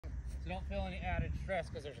don't feel any added stress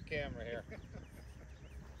because there's a camera here.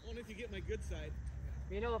 Only if you get my good side.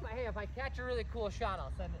 You know, if I catch a really cool shot,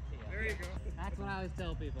 I'll send it to you. There you go. That's what I always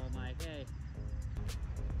tell people. I'm like, hey.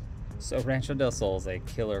 So Rancho Del Sol is a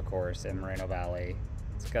killer course in Moreno Valley.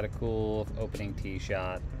 It's got a cool opening tee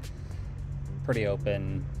shot. Pretty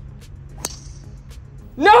open.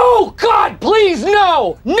 No! God, please,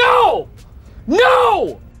 no! No!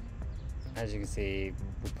 No! As you can see,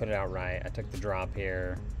 we put it out right. I took the drop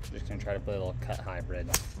here. I'm just gonna try to play a little cut hybrid.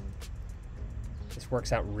 This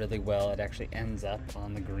works out really well. It actually ends up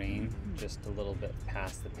on the green, just a little bit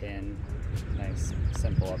past the pin. Nice,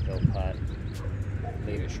 simple uphill putt.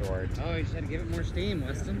 Leave it short. Oh, you just had to give it more steam,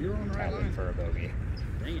 Weston. You're on the right line for a bogey.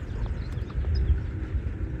 Dang it.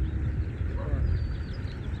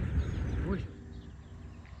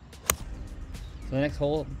 So the next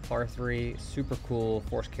hole, par 3, super cool,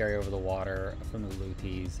 force carry over the water from the blue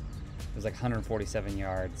tees. It was like 147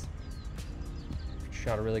 yards.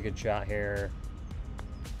 Shot a really good shot here.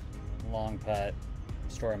 Long putt,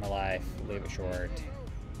 story of my life, leave it short.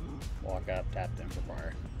 Walk up, tapped in for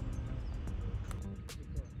par.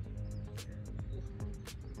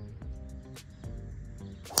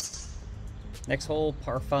 Next hole,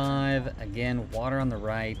 par 5. Again, water on the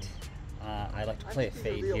right. I like to play a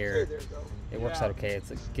fade here. It works out okay. It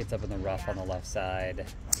gets up in the rough on the left side.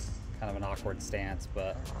 Kind of an awkward stance,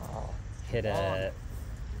 but hit a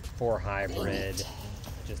 4 hybrid.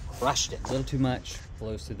 Just crushed it. A little too much.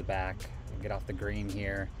 Blows through the back. Get off the green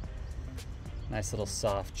here. Nice little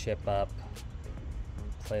soft chip up.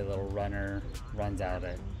 Play a little runner. Runs out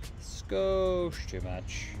at skosh too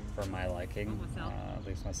much for my liking.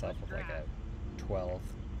 Leaves myself with like a 12,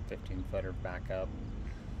 15 footer back up.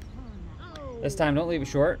 This time, don't leave it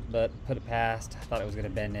short, but put it past. I thought it was going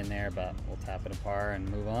to bend in there, but we'll tap it a par and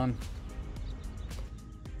move on.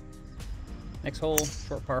 Next hole,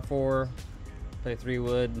 short par 4. Play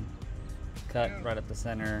 3-wood. Cut right up the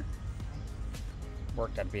center.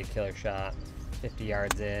 Worked out to be a killer shot. 50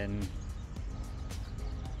 yards in.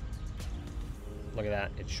 Look at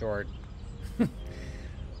that, it's short.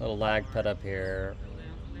 Little lag putt up here.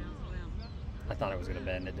 I thought it was going to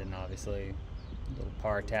bend, it didn't obviously. Little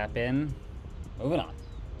par tap in. Moving on.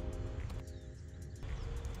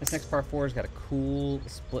 This next par 4's got a cool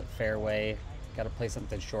split fairway. Got to play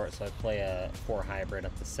something short, so I play a 4 hybrid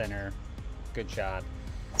up the center. Good shot.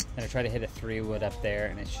 And I try to hit a 3-wood up there,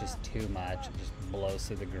 and it's just too much. It just blows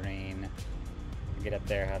through the green. I get up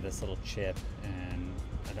there, have this little chip, and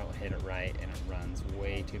I don't hit it right, and it runs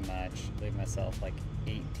way too much. Leave myself like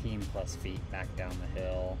 18 plus feet back down the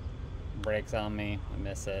hill. Breaks on me. I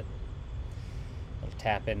miss it. Little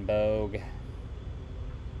tap in bogue.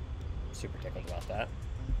 Super tickled about that.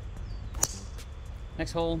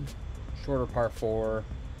 Next hole, shorter par 4.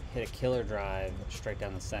 Hit a killer drive straight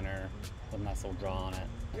down the center with a nice little draw on it.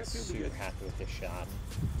 I'm super happy with this shot.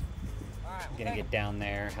 I'm gonna get down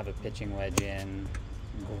there, have a pitching wedge in,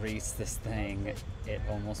 grease this thing. It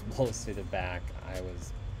almost blows through the back. I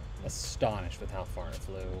was astonished with how far it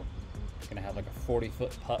flew. Gonna have like a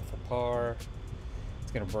 40-foot putt for par.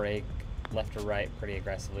 It's gonna break left or right pretty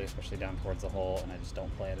aggressively, especially down towards the hole, and I just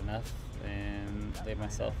don't play it enough. And leave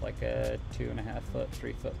myself like a 2.5-foot,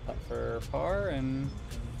 3-foot putt for par, and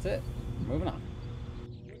that's it. Moving on.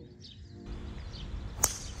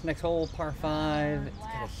 Next hole, par 5. It's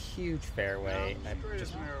got a huge fairway. I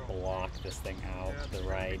just blocked this thing out to the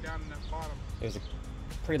right. It was a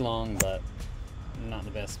pretty long, but not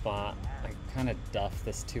the best spot. I kind of duffed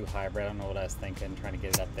this 2 hybrid. I don't know what I was thinking, trying to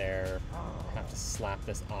get it up there. Have to slap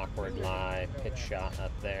this awkward lie, pitch shot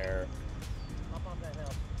up there.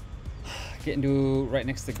 Getting to right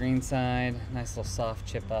next to the green side. Nice little soft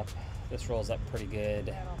chip up. This rolls up pretty good.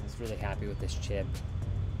 I was really happy with this chip.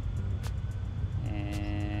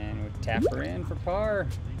 And we tap her in for par.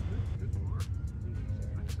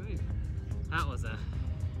 That was a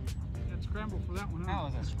Scramble for that one. That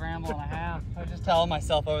was a scramble and a half. I was just telling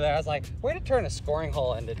myself over there, I was like, way to turn a scoring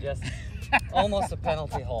hole into just almost a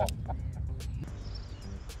penalty hole.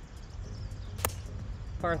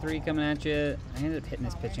 Par 3 coming at you. I ended up hitting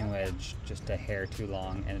this pitching wedge just a hair too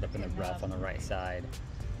long. Ended up in the rough on the right side.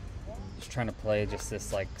 Just trying to play just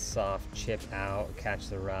this like soft chip out, catch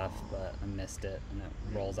the rough, but I missed it, and it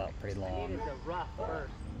rolls out pretty long.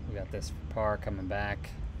 We got this par coming back.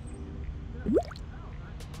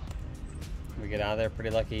 We get out of there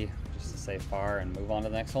pretty lucky, just to save par and move on to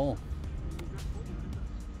the next hole.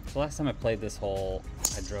 So last time I played this hole,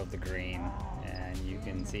 I drove the green, and you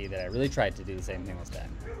can see that I really tried to do the same thing this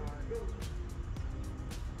time.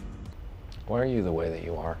 Why are you the way that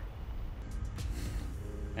you are?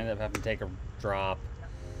 Ended up having to take a drop.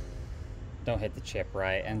 don't hit the chip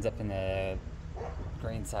right. Ends up in the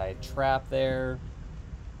green side trap there,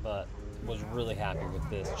 but was really happy with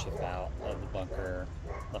this chip out of the bunker.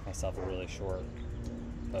 Left myself a really short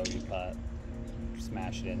bogey putt.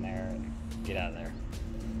 Smash it in there and get out of there.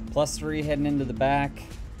 +3 heading into the back.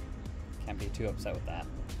 Can't be too upset with that.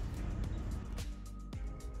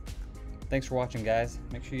 Thanks for watching, guys.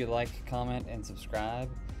 Make sure you like, comment, and subscribe.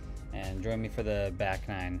 And join me for the back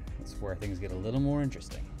nine. That's where things get a little more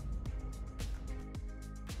interesting.